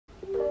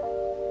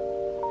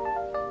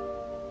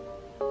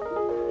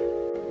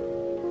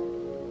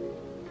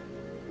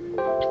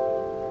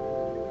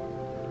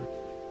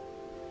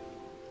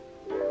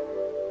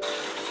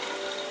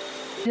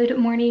Good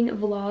morning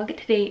vlog.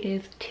 Today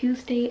is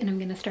Tuesday and I'm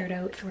gonna start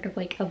out sort of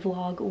like a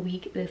vlog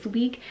week this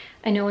week.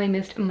 I know I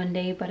missed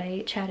Monday, but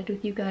I chatted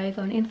with you guys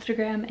on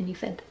Instagram and you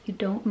said that you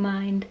don't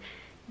mind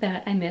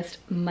that I missed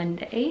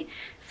Monday.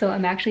 So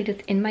I'm actually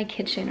just in my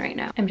kitchen right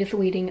now. I'm just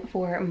waiting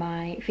for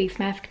my face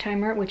mask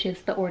timer, which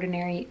is the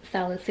ordinary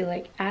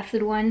salicylic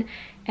acid one.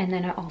 And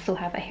then I also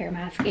have a hair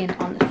mask in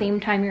on the same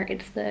timer.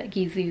 It's the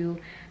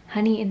Gizu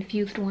honey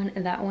infused one.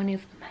 That one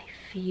is my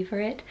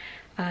favorite.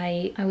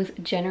 I was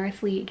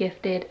generously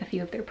gifted a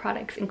few of their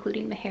products,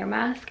 including the hair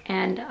mask,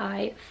 and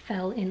I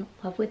fell in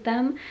love with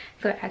them.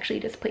 So I actually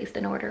just placed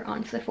an order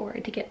on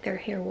Sephora to get their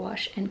hair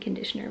wash and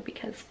conditioner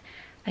because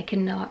I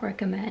cannot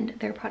recommend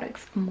their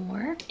products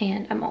more.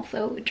 And I'm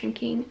also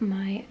drinking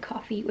my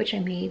coffee, which I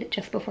made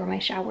just before my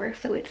shower,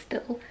 so it's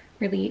still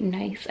really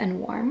nice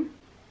and warm.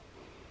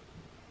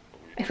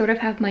 I sort of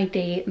have my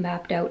day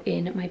mapped out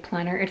in my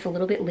planner. It's a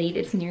little bit late,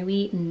 it's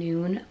nearly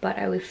noon, but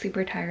I was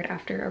super tired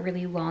after a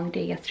really long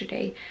day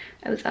yesterday.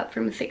 I was up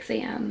from 6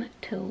 a.m.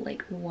 till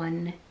like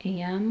 1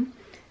 a.m.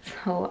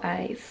 So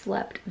I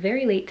slept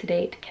very late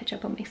today to catch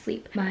up on my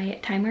sleep. My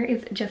timer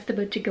is just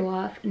about to go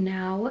off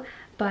now,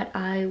 but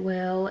I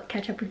will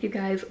catch up with you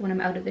guys when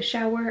I'm out of the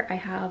shower. I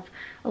have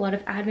a lot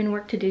of admin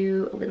work to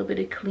do, a little bit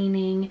of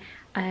cleaning.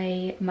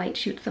 I might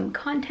shoot some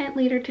content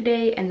later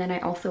today, and then I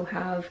also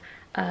have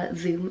a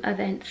Zoom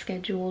event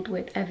scheduled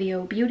with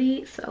Evio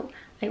Beauty, so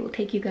I will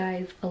take you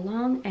guys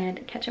along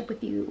and catch up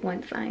with you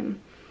once I'm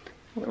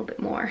a little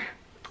bit more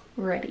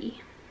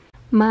ready.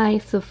 My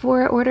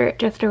Sephora order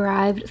just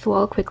arrived, so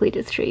I'll quickly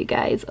just show you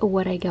guys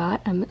what I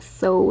got. I'm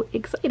so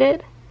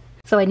excited.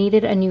 So I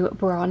needed a new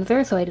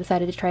bronzer, so I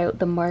decided to try out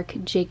the Marc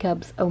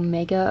Jacobs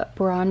Omega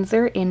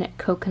bronzer in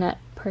Coconut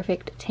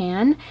Perfect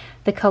Tan.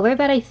 The color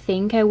that I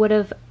think I would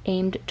have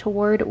aimed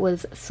toward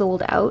was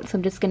sold out, so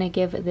I'm just gonna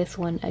give this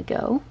one a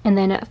go. And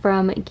then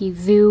from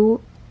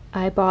Gizu,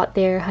 I bought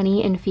their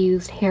honey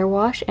infused hair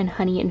wash and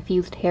honey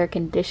infused hair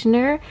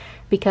conditioner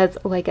because,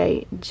 like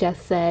I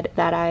just said,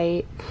 that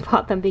I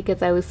bought them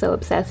because I was so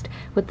obsessed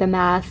with the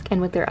mask and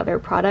with their other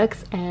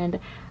products, and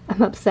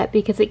I'm upset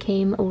because it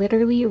came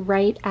literally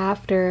right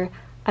after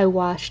I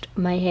washed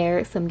my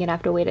hair, so I'm gonna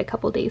have to wait a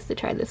couple days to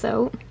try this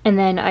out. And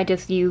then I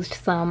just used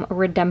some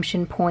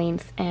redemption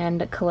points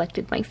and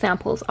collected my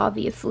samples,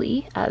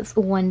 obviously, as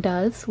one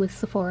does with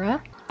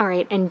Sephora.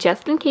 Alright, and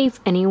just in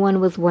case anyone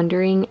was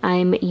wondering,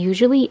 I'm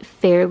usually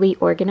fairly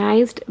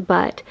organized,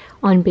 but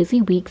on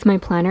busy weeks my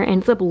planner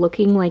ends up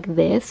looking like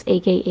this,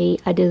 aka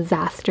a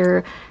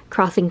disaster,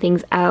 crossing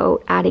things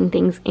out, adding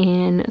things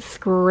in,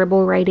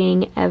 scribble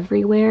writing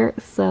everywhere,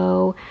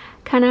 so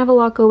kind of have a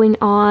lot going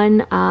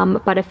on,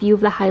 but a few of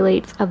the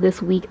highlights of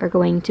this week are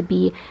going to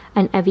be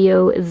an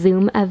Evio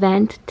Zoom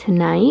event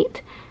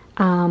tonight.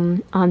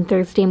 On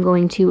Thursday I'm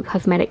going to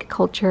Cosmetic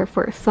Culture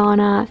for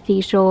sauna,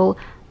 facial,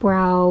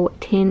 brow,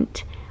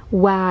 tint,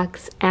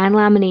 wax, and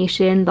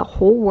lamination, the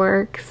whole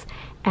works.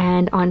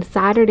 And on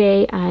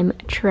Saturday I'm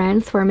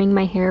transforming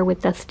my hair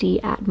with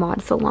Dusty at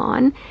Mod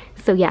Salon.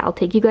 So yeah, I'll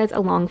take you guys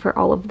along for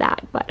all of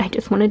that, but I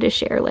just wanted to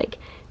share like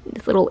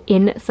this little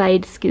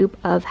inside scoop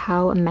of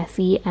how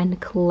messy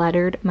and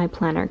cluttered my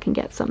planner can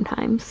get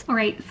sometimes.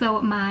 Alright, so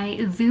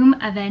my Zoom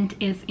event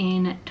is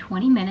in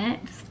 20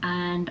 minutes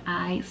and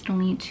I still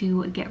need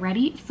to get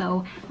ready.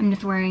 So I'm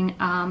just wearing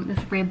this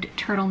ribbed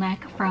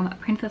turtleneck from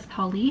Princess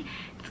Polly.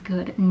 It's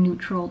good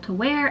neutral to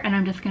wear, and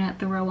I'm just gonna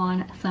throw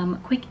on some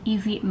quick,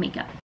 easy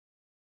makeup.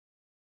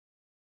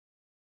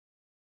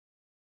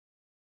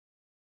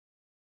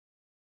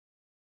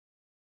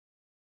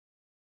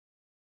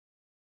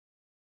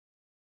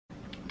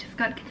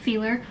 Got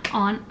concealer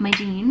on my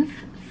jeans,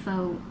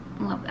 so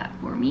love that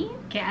for me.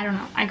 Okay, I don't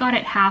know, I got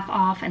it half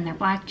off and they're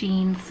black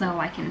jeans, so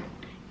I can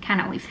kind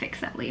of always fix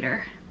that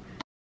later.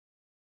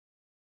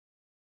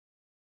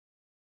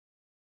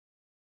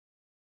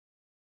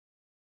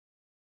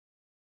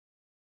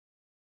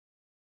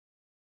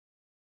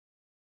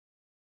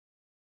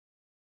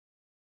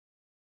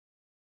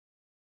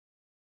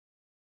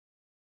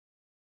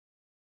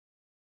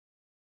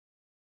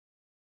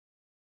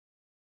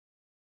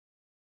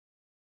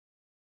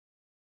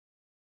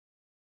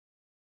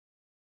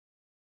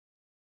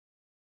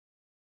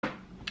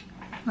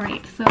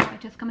 Alright, so I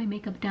just got my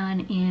makeup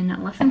done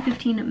in less than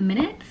 15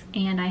 minutes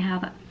and I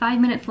have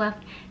 5 minutes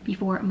left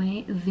before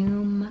my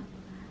Zoom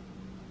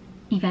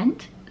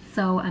event.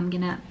 So I'm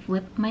gonna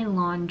flip my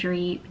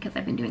laundry because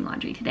I've been doing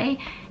laundry today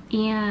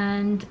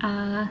and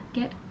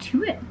get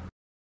to it.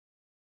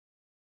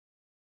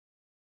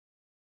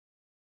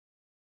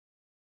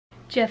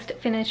 Just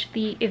finished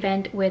the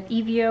event with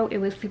Evio. It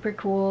was super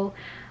cool.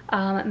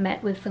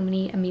 Met with so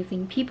many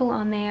amazing people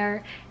on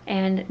there,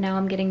 and now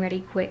I'm getting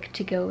ready quick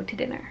to go to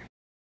dinner.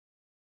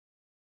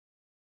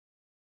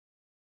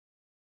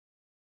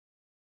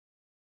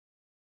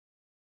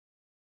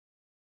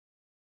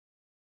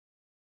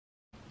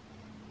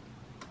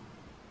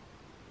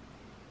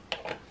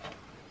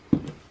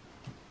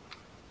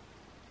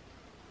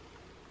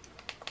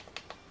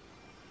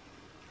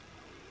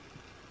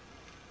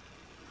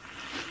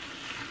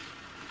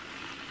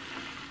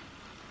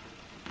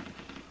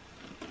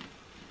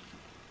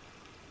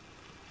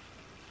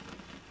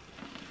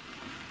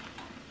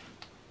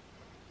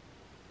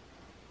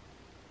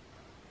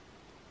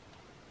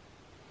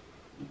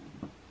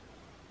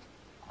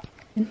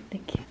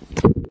 Thank you.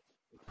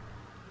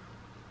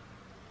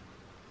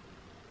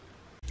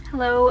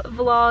 Hello,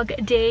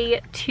 vlog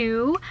day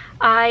 2.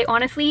 I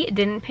honestly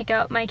didn't pick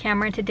up my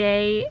camera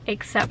today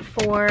except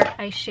for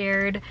I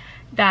shared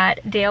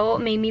that Dale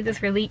made me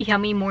this really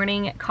yummy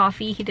morning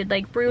coffee. He did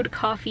like brewed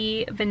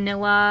coffee,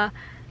 vanilla,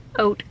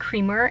 oat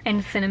creamer,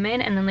 and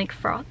cinnamon, and then like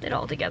frothed it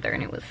all together,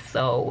 and it was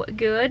so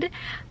good.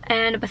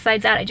 And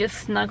besides that, I just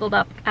snuggled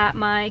up at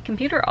my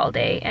computer all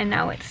day, and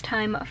now it's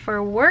time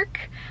for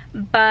work.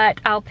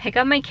 But I'll pick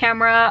up my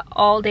camera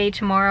all day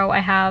tomorrow. I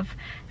have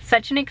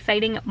such an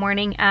exciting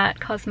morning at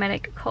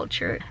Cosmetic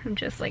Culture. I'm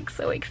just like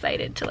so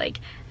excited to like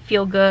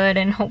feel good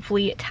and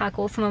hopefully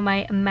tackle some of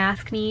my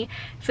maskne.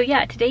 So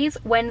yeah, today's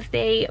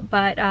Wednesday,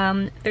 but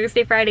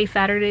Thursday, Friday,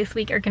 Saturday this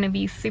week are gonna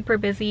be super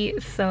busy,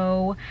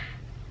 so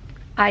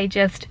I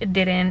just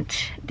didn't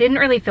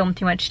really film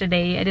too much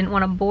today. I didn't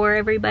want to bore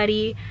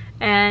everybody,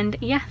 and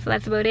yeah, so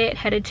that's about it.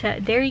 Headed to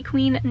Dairy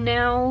Queen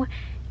now.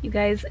 You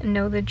guys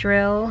know the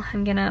drill.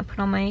 I'm gonna put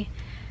on my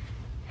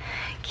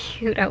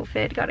cute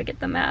outfit, gotta get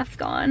the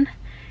mask on,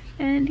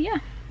 and yeah,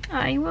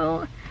 I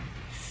will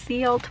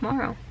see y'all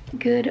tomorrow.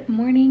 Good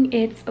morning,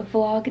 it's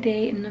vlog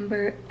day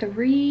number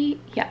 3.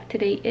 Yeah,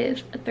 today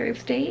is a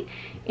Thursday,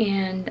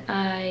 and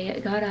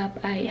I got up,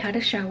 I had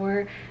a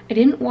shower. I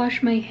didn't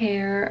wash my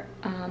hair,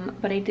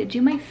 but I did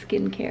do my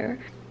skincare.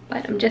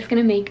 But I'm just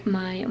gonna make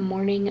my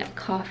morning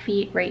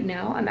coffee right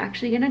now. I'm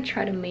actually gonna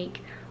try to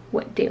make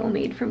what Dale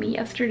made for me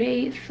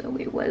yesterday. So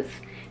it was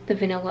the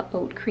vanilla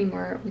oat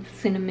creamer with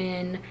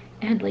cinnamon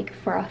and like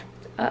frothed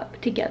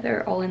up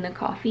together all in the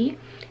coffee.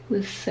 It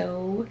was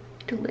so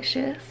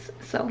delicious.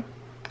 So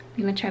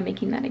I'm gonna try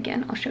making that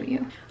again. I'll show you.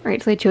 All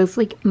right, so I chose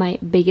like my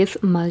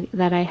biggest mug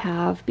that I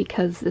have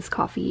because this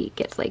coffee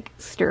gets like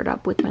stirred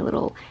up with my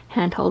little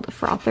handheld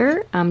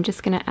frother. I'm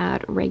just gonna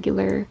add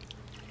regular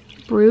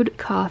brewed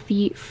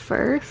coffee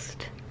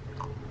first.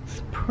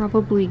 It's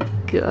probably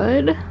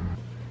good.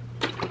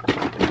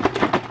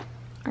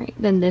 Alright,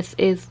 then this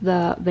is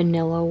the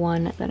vanilla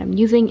one that I'm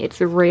using. It's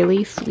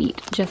really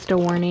sweet, just a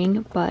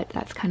warning, but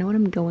that's kind of what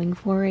I'm going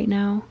for right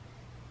now.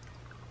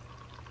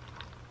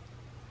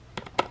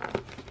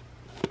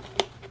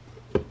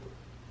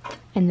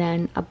 And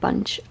then a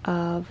bunch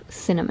of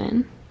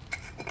cinnamon.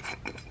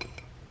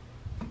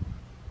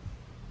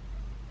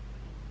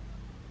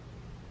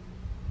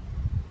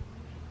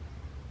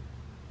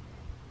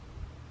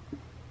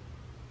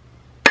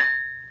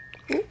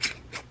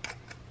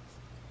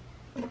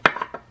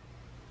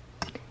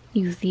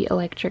 Use the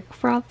electric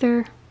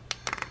frother.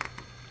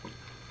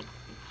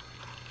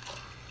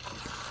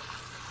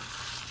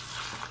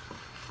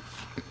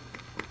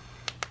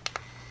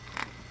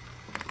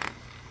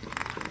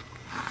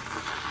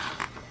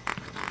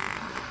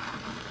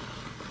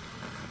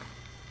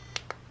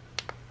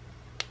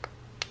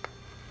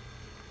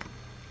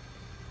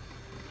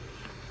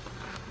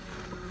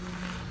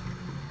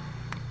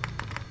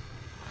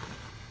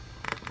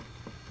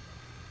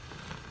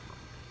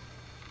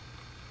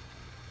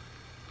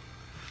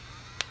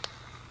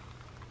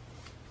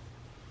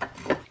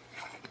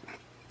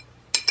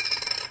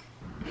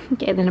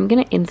 Okay, then I'm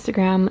gonna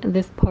Instagram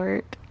this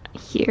part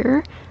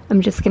here.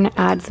 I'm just gonna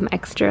add some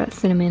extra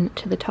cinnamon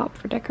to the top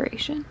for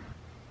decoration.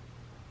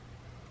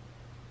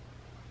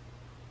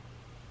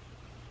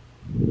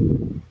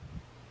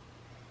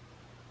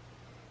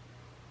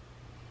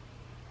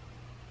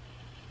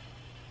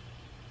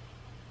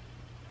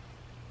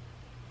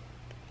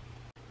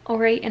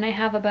 Alright, and I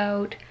have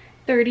about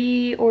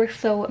 30 or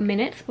so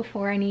minutes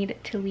before I need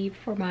to leave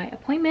for my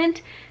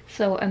appointment.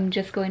 So I'm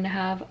just going to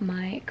have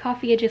my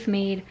coffee I just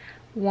made,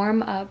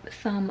 warm up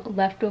some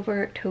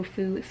leftover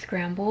tofu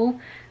scramble.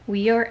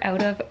 We are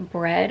out of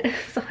bread,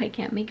 so I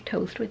can't make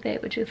toast with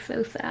it, which is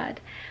so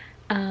sad.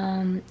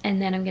 And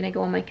then I'm gonna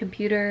go on my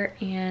computer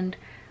and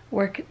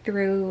work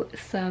through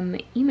some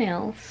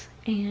emails.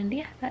 And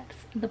yeah, that's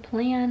the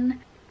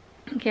plan.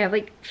 Okay, I have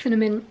like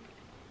cinnamon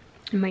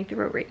in my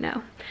throat right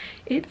now.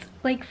 It's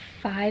like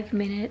 5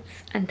 minutes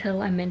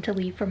until I'm meant to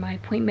leave for my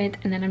appointment,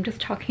 and then I'm just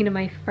talking to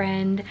my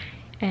friend,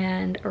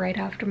 and right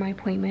after my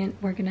appointment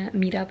we're gonna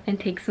meet up and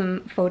take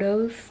some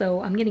photos.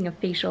 So I'm getting a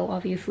facial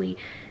obviously,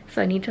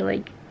 so I need to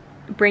like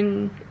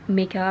bring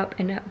makeup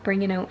and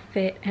bring an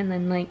outfit, and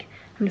then like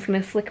I'm just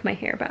gonna slick my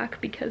hair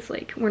back because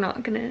like we're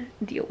not gonna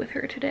deal with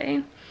her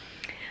today.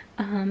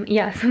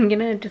 Yeah, so I'm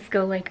gonna just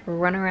go like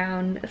run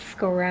around,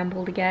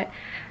 scramble to get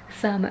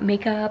some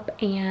makeup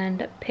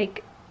and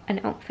pick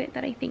an outfit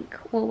that I think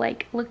will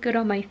like look good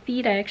on my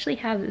feet. I actually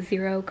have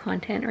 0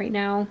 content right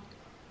now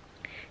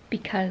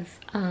because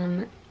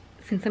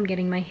since I'm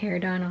getting my hair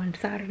done on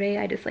Saturday,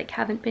 I just like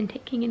haven't been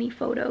taking any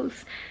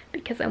photos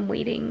because I'm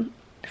waiting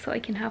so I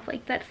can have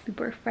like that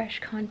super fresh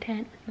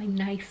content, my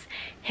nice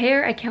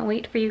hair. I can't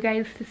wait for you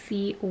guys to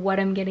see what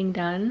I'm getting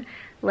done.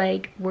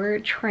 Like, we're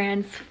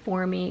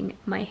transforming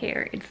my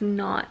hair. It's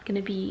not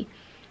gonna be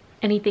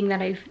anything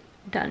that I've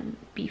done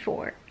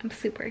before. I'm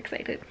super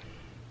excited.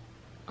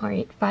 All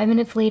right, 5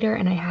 minutes later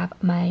and I have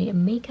my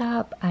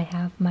makeup, I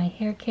have my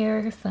hair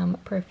care, some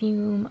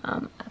perfume,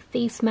 a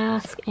face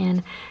mask,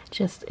 and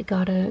just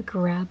gotta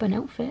grab an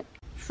outfit.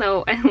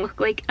 so I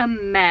look like a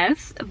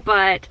mess,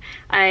 but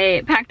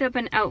I packed up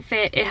an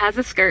outfit. It has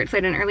a skirt, so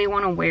I didn't really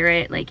want to wear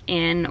it like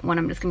in when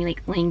I'm just gonna be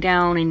like laying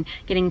down and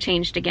getting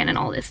changed again and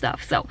all this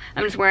stuff. So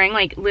I'm just wearing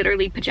like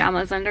literally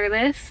pajamas under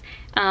this.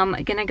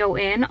 Gonna go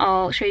in,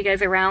 I'll show you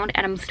guys around,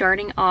 and I'm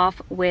starting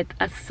off with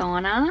a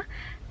sauna.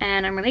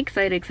 And I'm really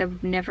excited because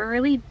I've never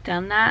really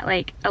done that,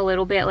 like a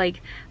little bit,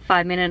 like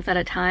 5 minutes at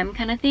a time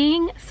kind of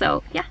thing.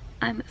 So yeah,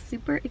 I'm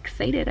super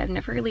excited. I've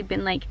never really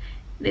been like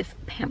this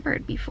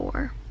pampered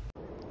before.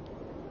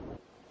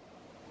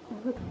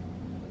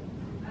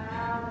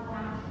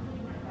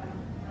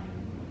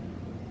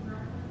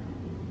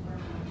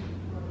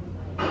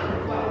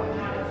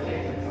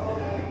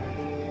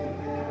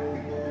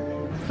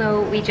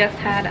 So we just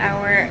had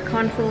our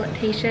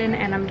consultation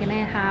and I'm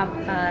gonna have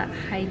a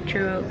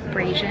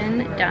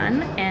hydrobrasion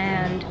done,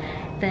 and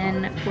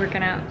then we're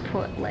gonna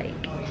put like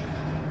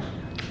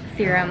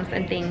serums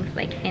and things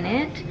like in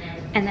it,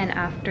 and then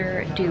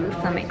after do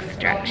some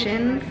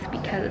extractions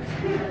because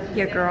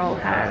your girl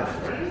has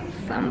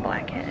some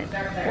blackhead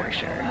for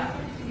sure.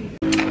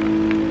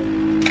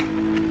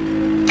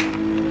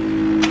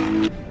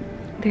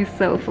 They're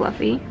so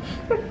fluffy.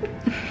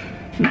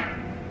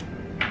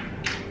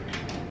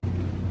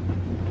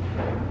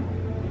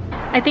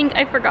 I think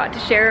I forgot to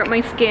share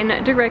my skin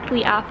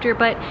directly after,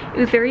 but it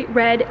was very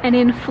red and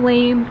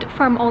inflamed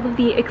from all of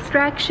the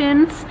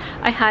extractions.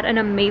 I had an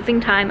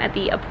amazing time at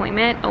the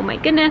appointment, oh my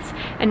goodness.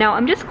 And now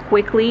I'm just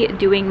quickly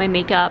doing my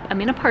makeup. I'm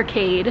in a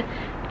parkade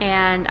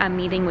and I'm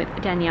meeting with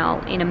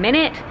Danielle in a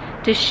minute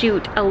to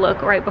shoot a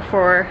look right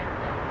before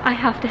I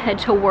have to head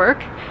to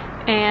work.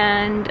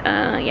 And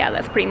yeah,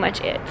 that's pretty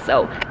much it.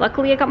 So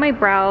luckily I got my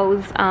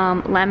brows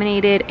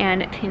laminated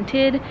and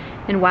tinted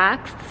and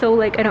waxed, so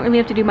like I don't really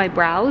have to do my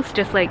brows,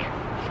 just like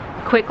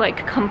quick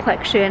like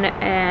complexion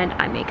and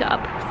eye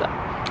makeup. So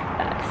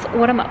that's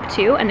what I'm up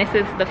to, and this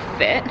is the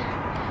fit.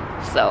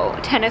 So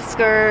tennis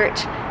skirt,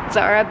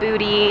 Zara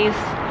booties,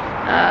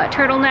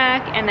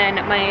 turtleneck, and then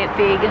my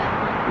big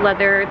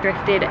leather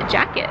thrifted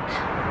jacket.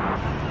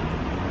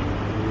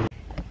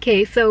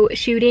 Okay, so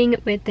shooting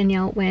with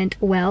Danielle went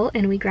well,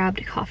 and we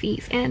grabbed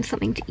coffees and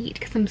something to eat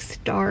because I'm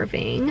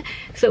starving.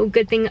 So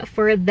good thing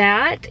for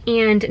that.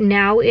 And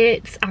now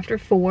it's after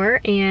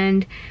 4,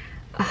 and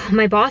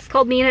my boss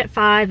called me in at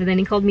 5, and then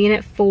he called me in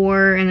at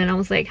 4, and then I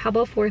was like, how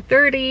about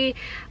 4:30?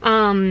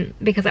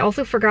 Because I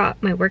also forgot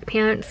my work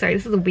pants. Sorry,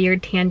 this is a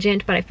weird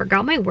tangent, but I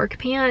forgot my work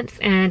pants,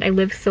 and I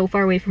live so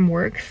far away from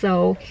work,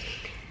 so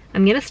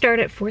I'm gonna start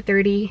at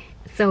 4:30.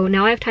 So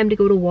now I have time to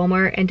go to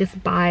Walmart and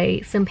just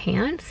buy some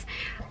pants.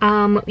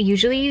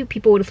 Usually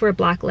people would just wear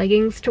black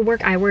leggings to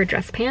work. I wear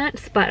dress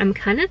pants, but I'm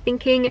kind of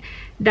thinking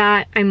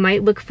that I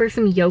might look for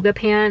some yoga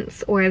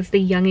pants, or as the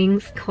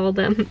youngings call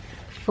them,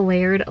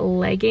 flared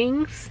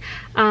leggings.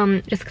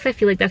 Just because I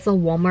feel like that's a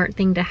Walmart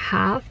thing to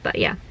have. But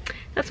yeah,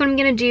 that's what I'm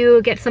gonna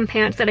do, get some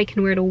pants that I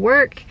can wear to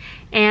work,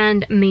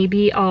 and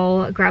maybe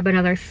I'll grab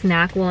another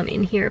snack while I'm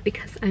in here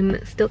because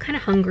I'm still kind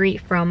of hungry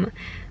from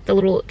the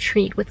little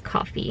treat with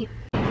coffee.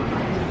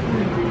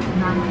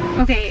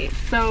 Okay,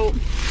 so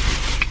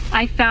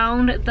I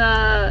found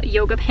the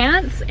yoga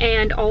pants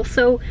and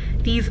also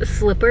these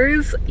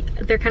slippers.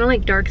 They're kind of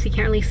like dark so you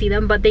can't really see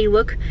them, but they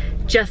look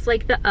just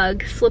like the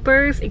UGG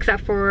slippers,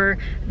 except for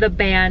the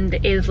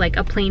band is like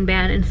a plain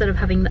band instead of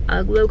having the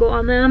UGG logo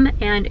on them,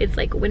 and it's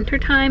like winter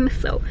time,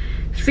 so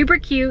super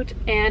cute,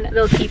 and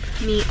they'll keep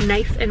me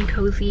nice and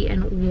cozy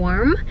and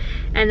warm.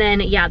 And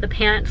then yeah, the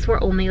pants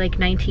were only like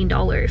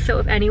 $19, so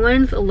if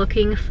anyone's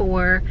looking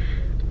for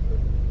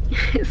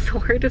it's so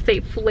hard to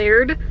say,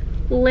 flared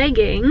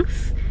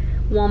leggings,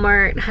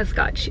 Walmart has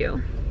got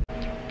you.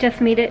 Just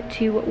made it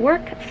to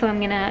work, so I'm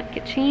gonna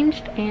get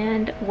changed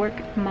and work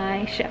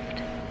my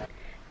shift.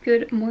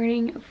 Good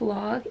morning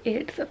vlog.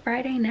 It's a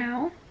Friday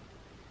now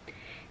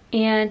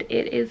and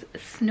it is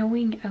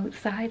snowing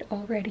outside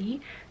already.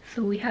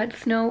 So we had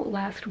snow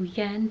last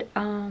weekend,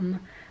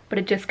 but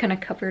it just kind of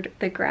covered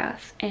the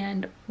grass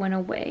and went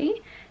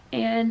away.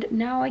 And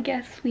now I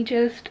guess we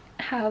just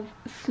have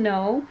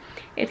snow.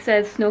 It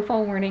says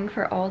snowfall warning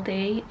for all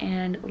day,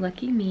 and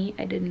lucky me,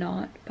 I did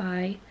not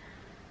buy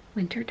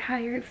winter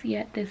tires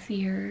yet this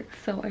year,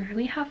 so I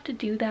really have to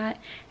do that.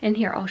 And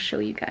here, I'll show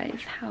you guys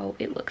how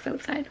it looks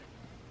outside.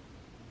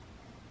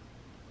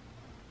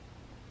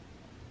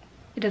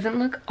 It doesn't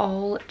look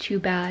all too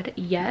bad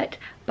yet,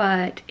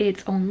 but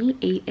it's only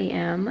 8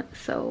 a.m.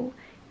 so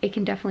it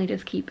can definitely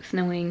just keep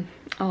snowing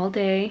all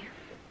day.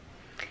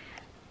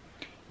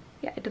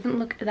 Yeah, it doesn't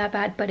look that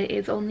bad, but it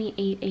is only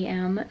 8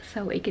 a.m.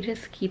 so it could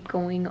just keep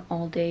going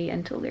all day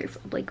until there's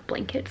like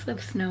blankets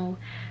of snow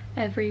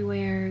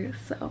everywhere.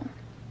 So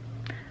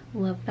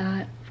love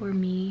that for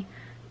me.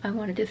 I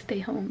wanted to stay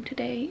home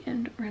today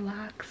and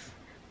relax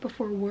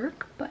before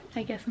work, but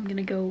I guess I'm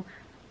gonna go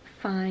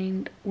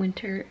find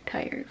winter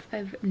tires.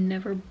 I've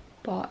never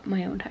bought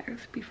my own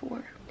tires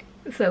before.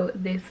 So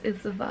this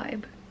is the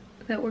vibe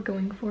that we're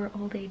going for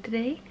all day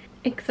today,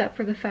 except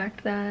for the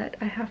fact that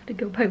I have to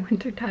go buy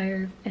winter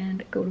tires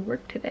and go to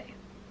work today.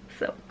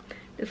 So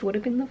this would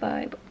have been the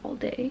vibe all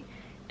day,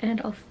 and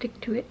I'll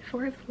stick to it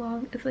for as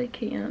long as I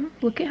can.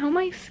 Look at how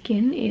my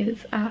skin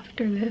is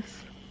after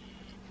this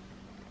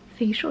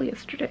facial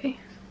yesterday.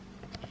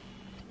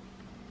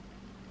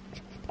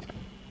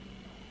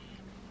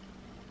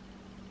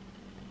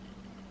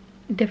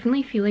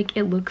 Definitely feel like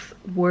it looks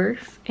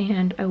worse,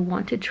 and I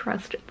want to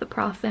trust the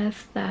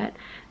process that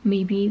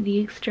maybe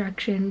the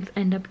extractions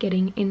end up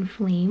getting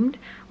inflamed.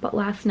 But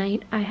last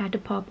night I had to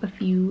pop a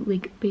few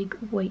like big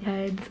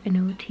whiteheads. I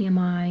know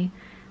TMI,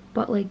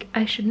 but like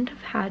I shouldn't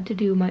have had to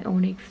do my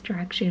own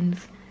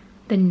extractions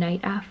the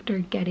night after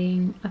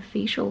getting a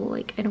facial.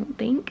 Like I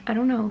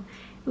don't know,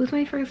 it was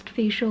my first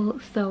facial,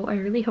 so I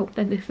really hope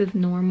that this is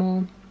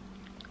normal.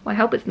 Well, I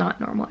hope it's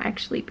not normal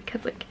actually,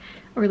 because like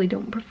I really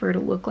don't prefer to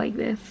look like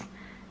this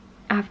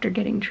after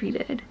getting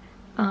treated.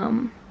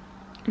 And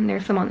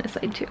there's some on this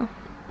side too.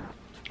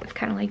 It's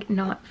kind of like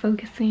not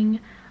focusing,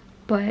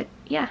 but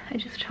yeah, I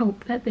just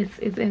hope that this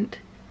isn't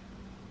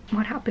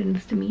what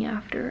happens to me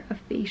after a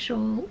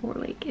facial, or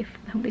like if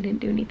I hope they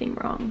didn't do anything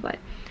wrong. But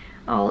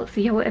I'll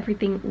see how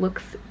everything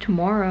looks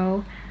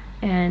tomorrow,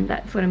 and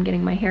that's when I'm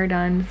getting my hair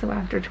done. So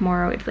after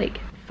tomorrow it's like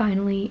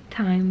finally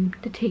time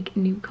to take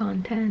new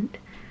content.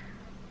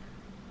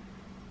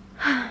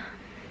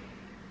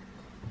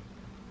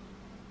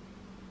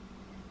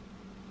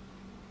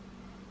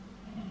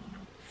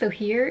 So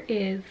here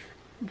is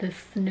the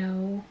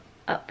snow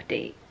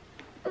update.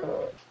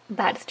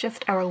 That's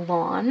just our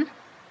lawn.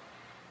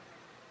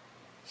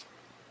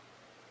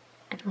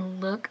 And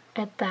look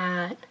at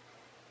that.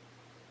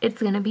 It's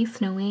gonna be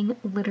snowing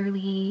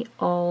literally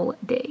all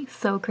day.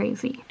 So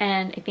crazy.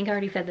 And I think I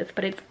already said this,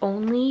 but it's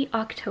only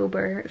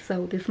October,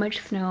 so this much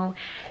snow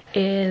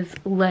is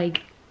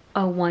like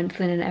a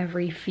once in an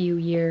every few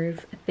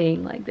years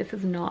thing. Like this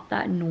is not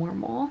that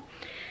normal.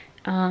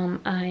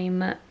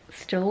 I'm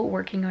still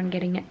working on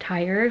getting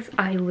tires.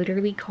 I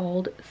literally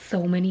called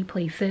so many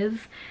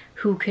places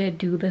who could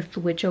do the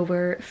switch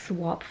over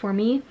swap for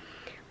me.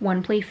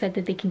 One place said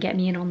that they can get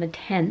me in on the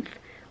 10th.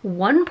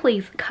 One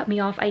place cut me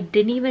off. I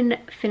didn't even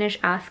finish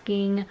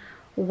asking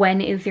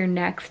when is your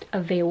next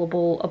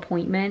available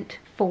appointment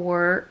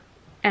for,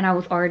 and I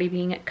was already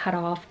being cut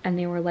off, and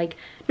they were like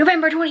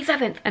November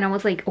 27th, and I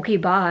was like, okay,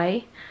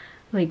 bye.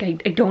 Like I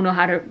don't know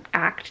how to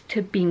act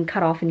to being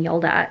cut off and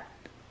yelled at.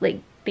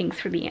 Like,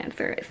 thanks for the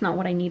answer. It's not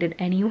what I needed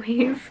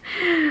anyways.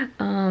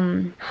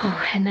 And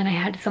then I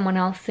had someone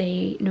else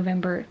say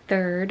November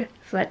 3rd,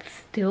 so that's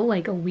still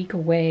like a week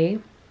away.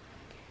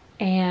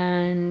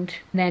 And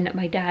then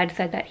my dad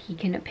said that he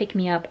can pick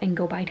me up and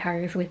go buy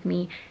tires with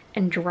me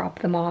and drop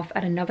them off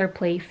at another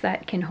place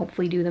that can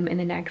hopefully do them in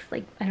the next,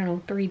 like, I don't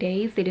know, 3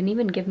 days. They didn't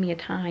even give me a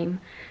time.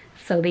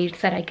 So they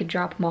said I could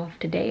drop them off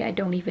today. I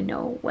don't even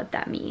know what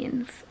that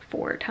means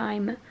for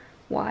time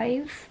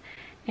wise.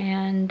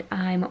 And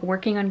I'm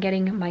working on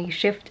getting my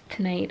shift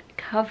tonight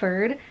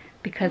covered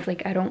because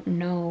like I don't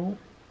know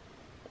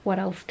what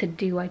else to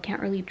do. I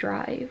can't really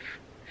drive.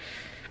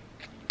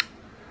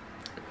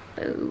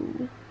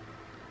 So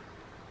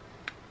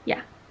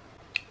yeah,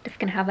 just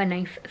gonna have a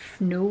nice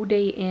snow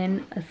day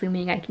in,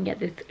 assuming I can get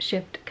this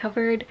shift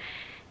covered.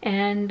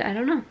 And I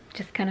don't know,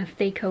 just kind of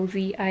stay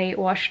cozy. I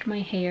washed my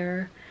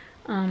hair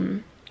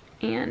and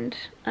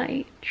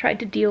I tried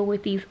to deal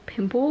with these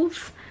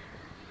pimples.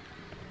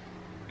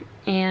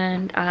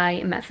 And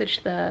I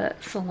messaged the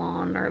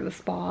salon or the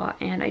spa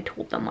and I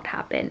told them what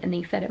happened, and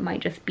they said it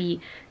might just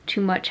be too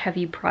much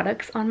heavy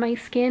products on my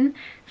skin.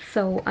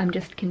 So I'm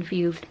just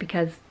confused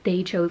because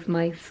they chose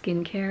my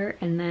skincare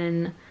and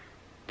then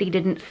they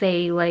didn't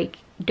say like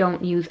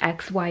don't use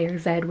X, Y, or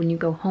Z when you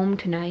go home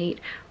tonight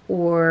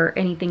or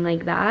anything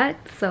like that.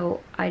 So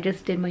I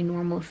just did my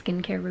normal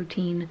skincare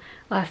routine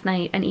last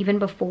night, and even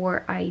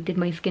before I did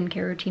my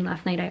skincare routine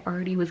last night I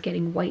already was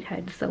getting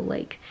whiteheads. So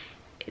like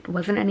it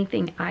wasn't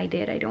anything I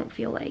did, I don't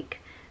feel like.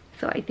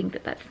 So I think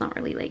that that's not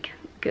really like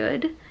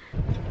good.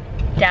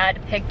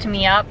 Dad picked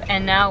me up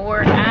and now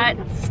we're at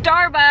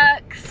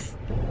Starbucks.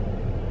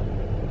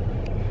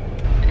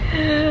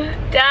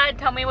 Dad,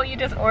 tell me what you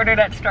just ordered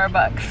at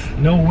Starbucks.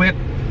 No whip,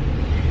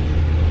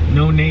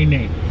 no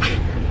nay-nay.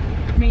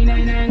 Me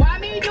nay-nay. Why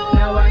me do it?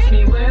 Now watch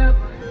me whip.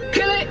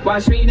 Kill it.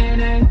 Watch me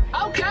nay-nay.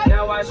 Okay.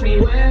 Now watch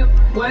me whip,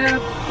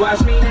 whip.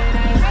 Watch me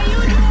nay-nay. Hey, you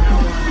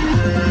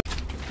know.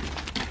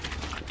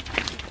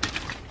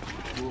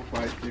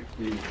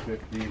 560,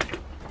 50.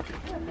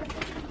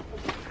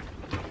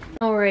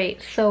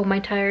 Alright, so my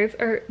tires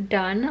are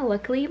done.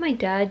 Luckily my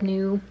dad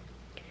knew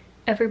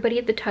everybody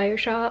at the tire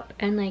shop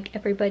and like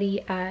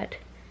everybody at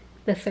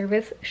the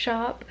service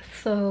shop,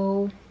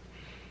 so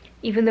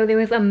even though there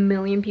was a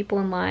million people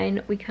in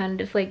line, we kind of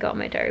just like got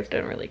my tires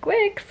done really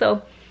quick.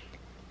 So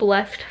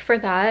blessed for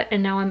that.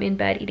 And now I'm in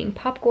bed eating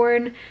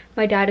popcorn.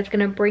 My dad is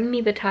gonna bring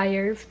me the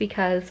tires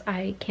because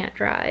I can't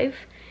drive,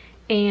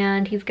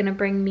 and he's gonna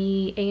bring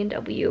me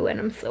A&W, and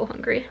I'm so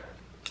hungry.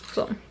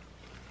 So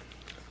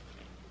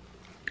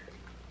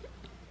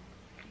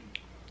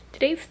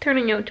today's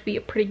turning out to be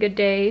a pretty good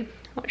day.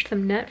 Watch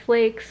some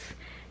Netflix,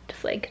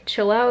 just like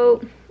chill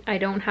out. I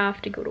don't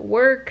have to go to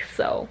work,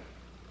 so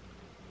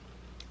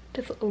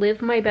just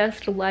live my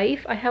best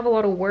life. I have a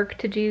lot of work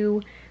to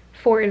do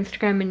for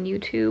Instagram and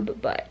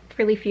YouTube, but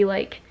really feel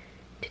like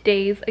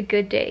today's a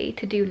good day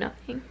to do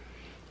nothing.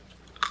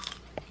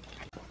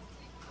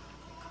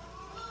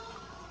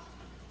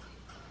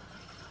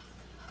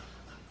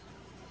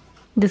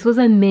 This was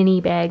a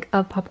mini bag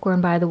of popcorn,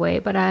 by the way,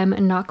 but I'm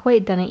not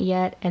quite done it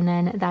yet. And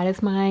then that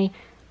is my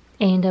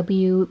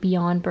A&W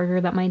Beyond Burger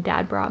that my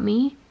dad brought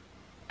me.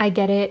 I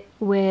get it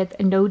with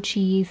no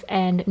cheese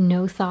and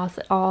no sauce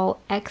at all,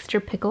 extra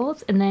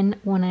pickles. And then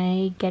when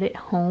I get it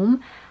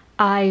home,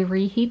 I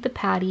reheat the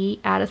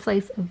patty, add a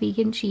slice of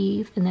vegan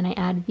cheese, and then I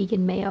add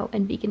vegan mayo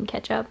and vegan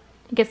ketchup.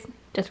 I guess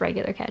just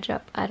regular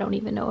ketchup. I don't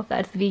even know if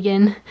that's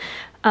vegan,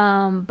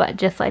 but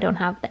just so I don't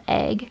have the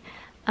egg.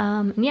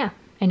 Yeah,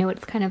 I know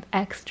it's kind of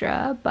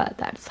extra, but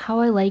that's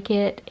how I like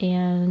it,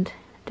 and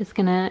just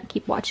gonna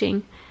keep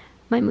watching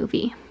my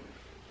movie.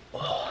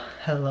 Oh,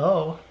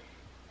 hello.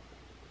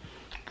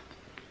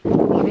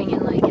 Leaving in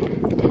like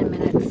 10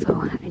 minutes, so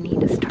I need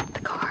to start the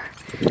car.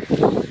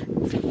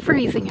 It's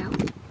freezing out.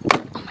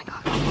 Oh my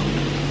god.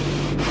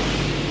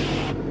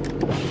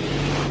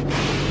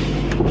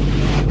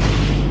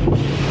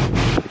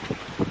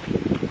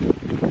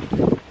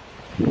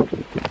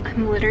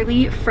 I'm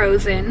literally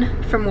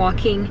frozen from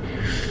walking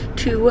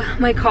to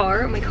my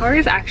car. My car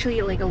is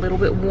actually like a little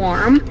bit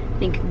warm,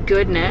 thank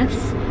goodness,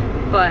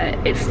 but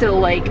it's still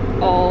like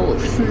all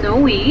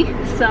snowy,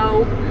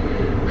 so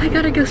I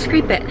gotta go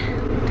scrape it.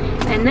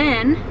 And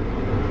then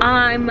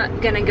I'm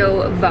gonna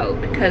go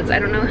vote, because I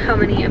don't know how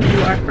many of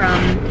you are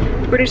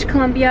from British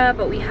Columbia,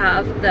 but we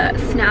have the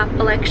snap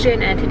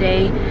election and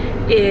today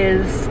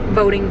is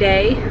voting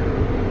day.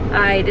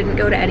 I didn't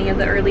go to any of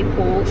the early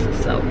polls,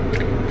 so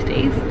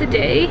today's the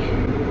day.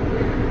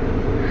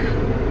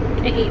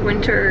 I hate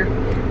winter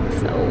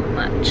so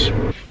much.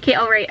 Okay,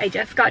 all right, I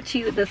just got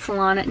to the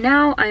salon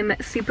now. I'm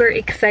super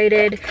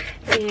excited,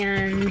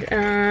 and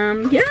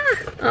yeah,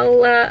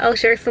 I'll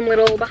share some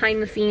little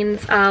behind the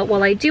scenes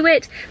while I do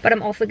it, but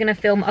I'm also gonna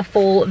film a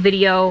full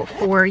video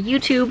for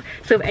YouTube,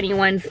 so if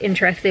anyone's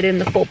interested in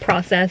the full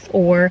process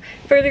or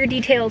further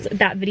details,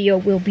 that video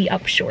will be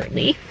up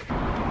shortly.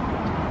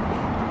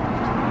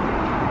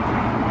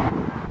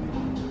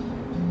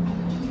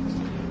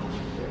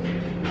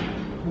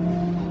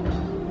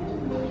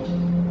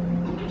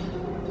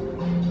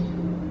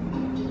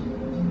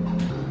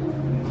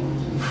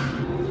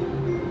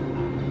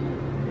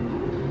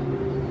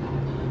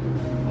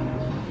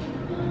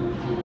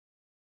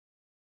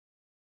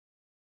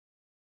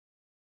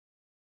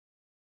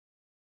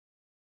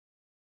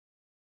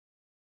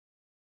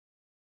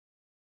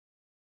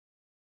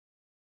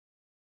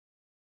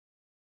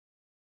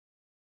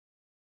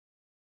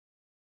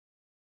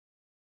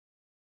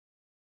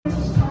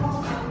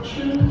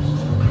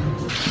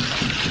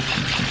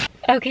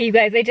 Okay, you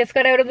guys, I just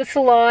got out of the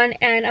salon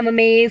and I'm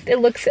amazed. It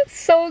looks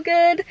so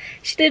good.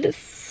 She did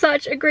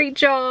such a great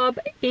job,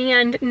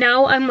 and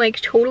now I'm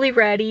like totally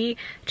ready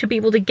to be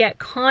able to get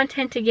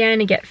content again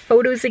and get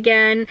photos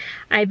again.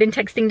 I've been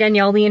texting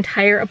Danielle the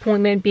entire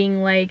appointment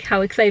being like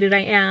how excited I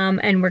am,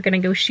 and we're gonna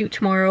go shoot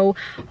tomorrow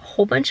a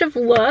whole bunch of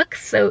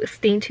looks, so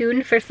stay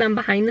tuned for some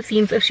behind the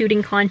scenes of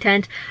shooting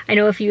content. I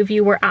know a few of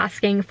you were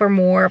asking for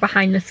more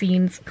behind the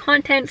scenes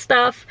content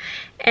stuff,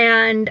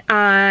 and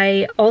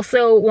I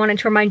also wanted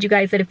to remind you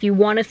guys that if you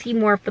want to see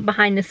more of the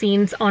behind the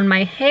scenes on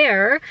my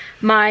hair,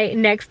 my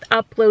next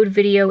upload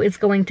video is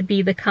going to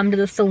be the come to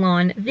the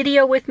salon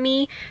video with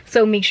me,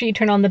 so make sure you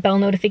turn on the bell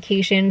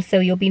notification so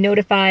you'll be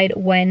notified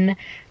when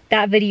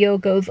that video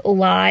goes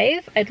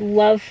live. I'd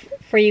love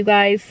for you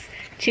guys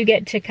to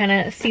get to kind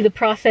of see the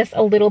process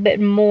a little bit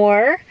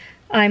more.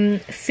 I'm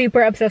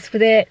super obsessed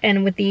with it,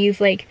 and with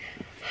these like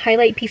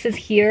highlight pieces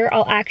here,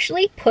 I'll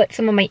actually put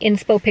some of my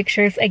inspo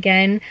pictures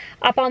again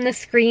up on the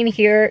screen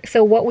here.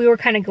 So what we were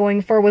kind of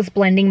going for was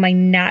blending my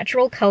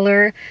natural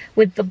color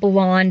with the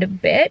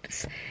blonde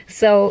bits.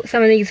 So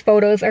some of these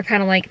photos are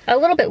kind of like a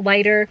little bit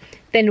lighter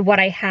than what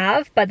I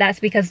have, but that's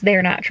because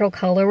their natural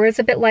color was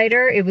a bit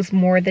lighter. It was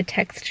more the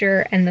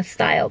texture and the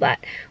style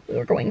that we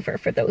were going for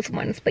those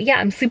ones. But yeah,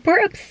 I'm super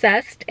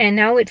obsessed, and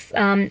now it's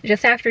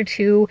just after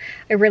 2.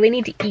 I really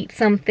need to eat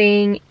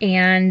something,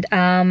 and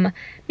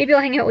maybe I'll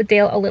hang out with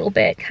Dale a little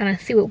bit, kind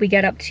of see what we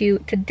get up to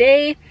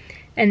today.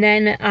 And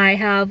then I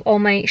have all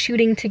my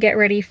shooting to get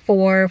ready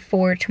for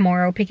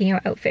tomorrow, picking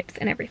out outfits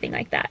and everything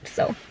like that.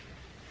 So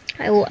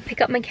I will pick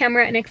up my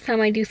camera next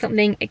time I do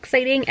something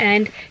exciting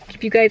and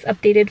keep you guys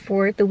updated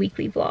for the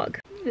weekly vlog.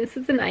 This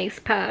is an ice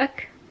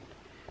pack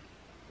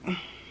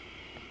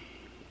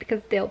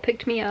because Dale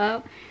picked me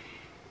up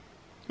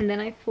and then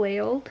I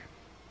flailed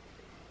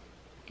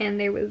and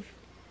there was,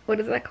 what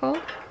is that called?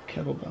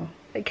 Kettlebell.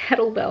 A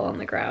kettlebell on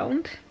the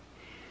ground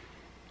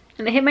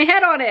and I hit my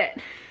head on it.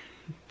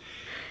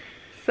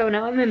 So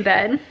now I'm in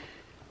bed.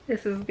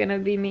 This is gonna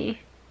be me.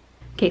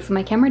 Okay, so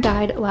my camera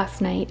died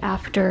last night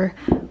after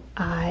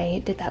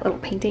I did that little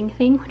painting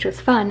thing, which was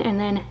fun, and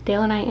then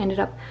Dale and I ended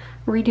up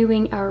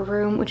redoing our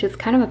room, which is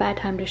kind of a bad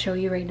time to show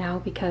you right now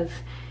because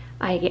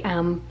I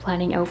am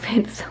planning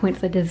outfits, so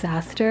it's a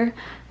disaster.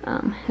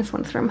 This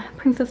one's from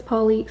Princess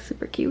Polly,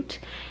 super cute.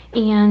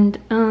 And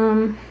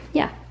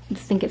yeah, I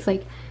just think it's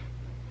like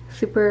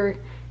super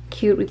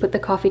cute. We put the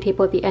coffee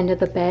table at the end of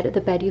the bed. The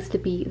bed used to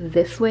be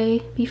this way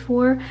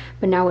before,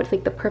 but now it's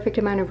like the perfect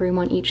amount of room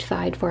on each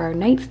side for our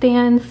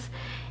nightstands.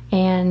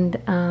 And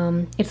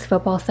it's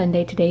football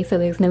Sunday today, so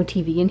there's no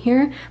TV in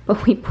here,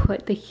 but we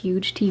put the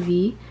huge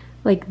TV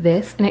like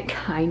this, and it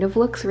kind of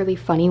looks really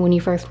funny when you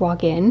first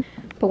walk in,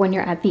 but when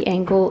you're at the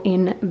angle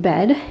in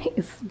bed,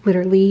 it's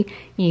literally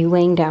you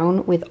laying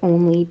down with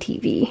only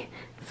TV.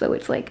 So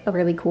it's like a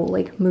really cool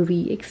like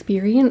movie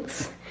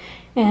experience.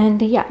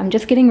 And yeah, I'm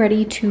just getting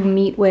ready to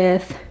meet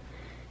with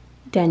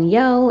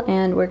Danielle,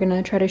 and we're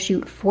gonna try to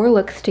shoot 4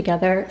 looks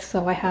together.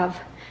 So I have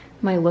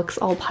my looks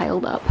all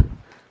piled up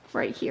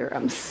right here.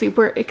 I'm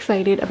super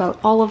excited about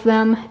all of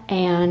them,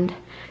 and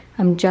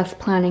I'm just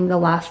planning the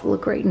last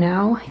look right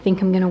now. I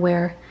think I'm gonna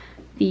wear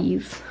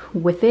these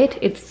with it.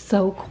 It's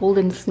so cold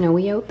and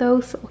snowy out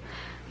though, so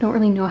I don't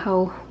really know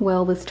how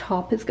well this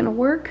top is gonna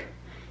work.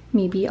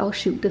 Maybe I'll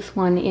shoot this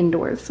one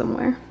indoors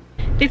somewhere.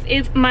 This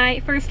is my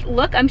first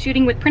look. I'm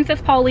shooting with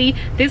Princess Polly.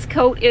 This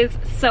coat is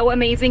so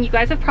amazing. You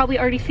guys have probably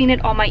already seen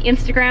it on my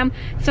Instagram.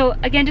 So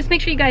again, just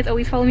make sure you guys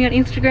always follow me on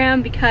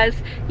Instagram because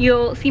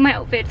you'll see my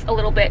outfits a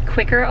little bit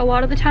quicker a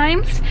lot of the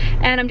times.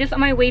 And I'm just on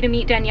my way to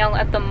meet Danielle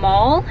at the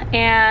mall,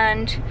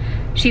 and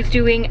she's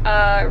doing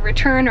a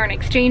return or an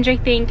exchange, I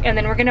think. And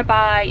then we're gonna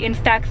buy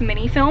Instax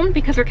mini film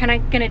because we're kind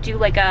of gonna do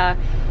like a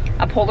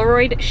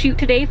Polaroid shoot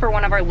today for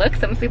one of our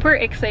looks. I'm super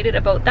excited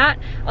about that.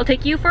 I'll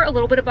take you for a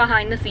little bit of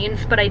behind the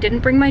scenes, but I didn't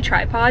bring my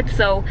tripod,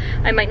 so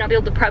I might not be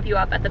able to prop you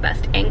up at the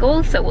best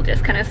angle, so we'll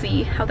just kind of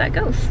see how that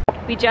goes.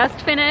 We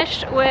just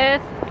finished with,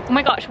 oh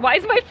my gosh, why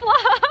is my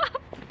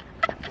flop?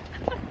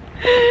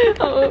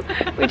 Oh,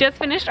 we just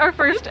finished our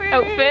first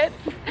outfit,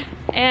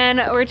 and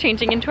we're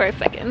changing into our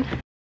second.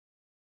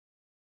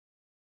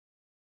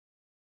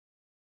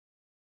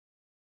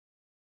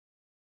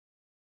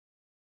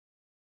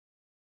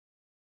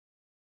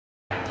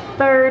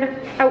 Third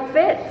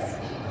outfits.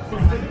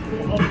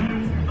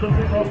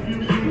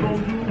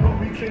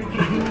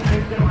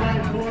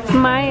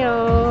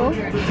 Smile.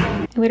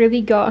 I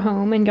literally got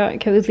home and got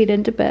cozied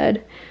into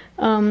bed.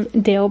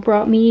 Dale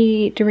brought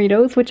me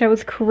Doritos, which I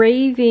was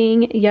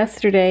craving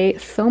yesterday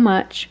so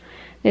much.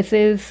 This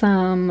is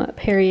some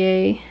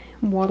Perrier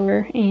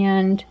water,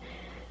 and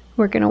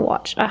we're gonna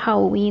watch a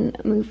Halloween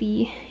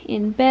movie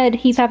in bed.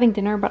 He's having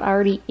dinner, but I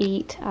already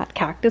ate at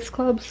Cactus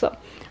Club, so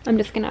I'm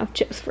just gonna have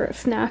chips for a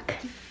snack.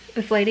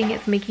 This lighting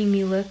is making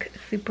me look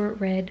super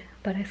red,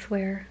 but I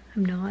swear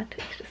I'm not.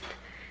 It's just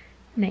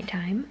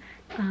nighttime.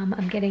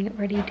 I'm getting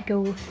ready to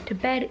go to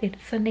bed.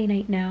 It's Sunday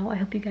night now. I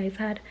hope you guys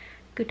had a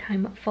good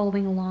time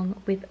following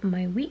along with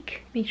my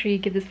week. Make sure you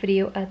give this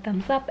video a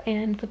thumbs up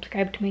and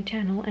subscribe to my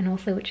channel, and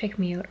also check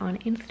me out on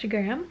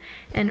Instagram.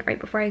 And right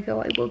before I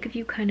go, I will give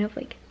you kind of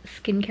like a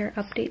skincare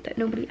update that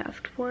nobody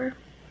asked for.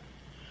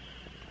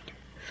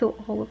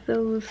 So all of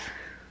those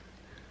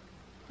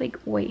like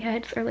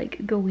whiteheads are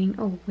like going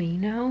away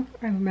now.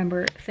 I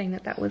remember saying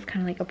that that was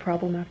kind of like a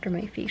problem after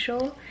my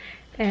facial,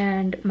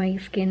 and my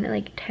skin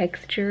like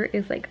texture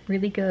is like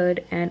really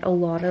good, and a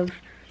lot of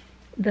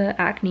the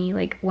acne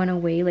like went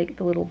away, like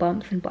the little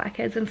bumps and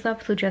blackheads and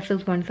stuff. So just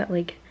those ones that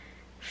like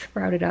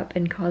sprouted up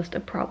and caused a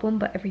problem,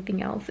 but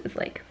everything else is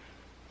like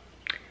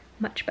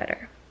much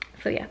better.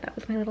 So yeah, that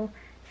was my little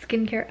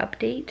skincare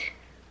update.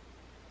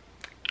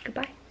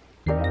 Goodbye.